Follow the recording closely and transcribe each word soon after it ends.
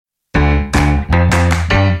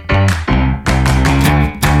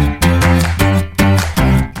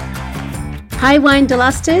Hi Wine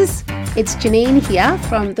Delusters, it's Janine here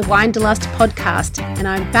from the Wine Delust podcast, and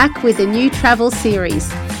I'm back with a new travel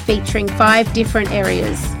series featuring 5 different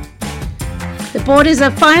areas. The borders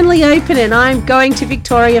are finally open and I'm going to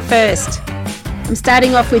Victoria first. I'm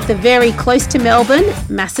starting off with the very close to Melbourne,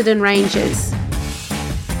 Macedon Ranges.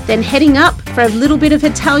 Then heading up for a little bit of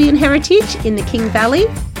Italian heritage in the King Valley,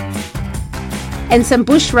 and some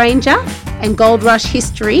bush ranger and gold rush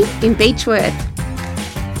history in Beechworth.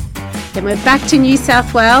 Then we're back to New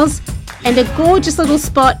South Wales and a gorgeous little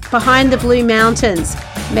spot behind the Blue Mountains,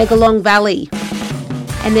 Megalong Valley.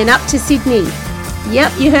 And then up to Sydney.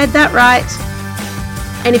 Yep, you heard that right.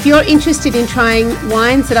 And if you're interested in trying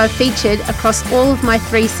wines that I've featured across all of my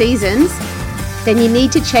 3 seasons, then you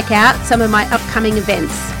need to check out some of my upcoming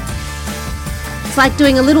events. It's like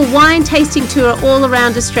doing a little wine tasting tour all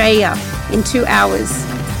around Australia in 2 hours.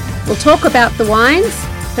 We'll talk about the wines,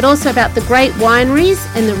 but also about the great wineries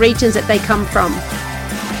and the regions that they come from.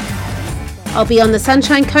 I'll be on the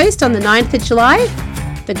Sunshine Coast on the 9th of July,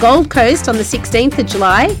 the Gold Coast on the 16th of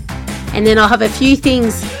July, and then I'll have a few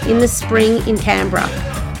things in the spring in Canberra.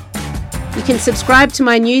 You can subscribe to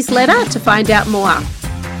my newsletter to find out more.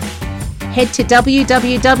 Head to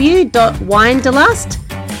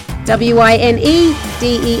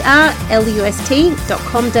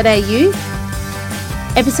www.winederlust.com.au.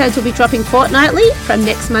 Episodes will be dropping fortnightly from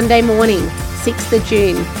next Monday morning, 6th of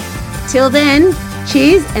June. Till then,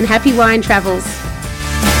 cheers and happy wine travels.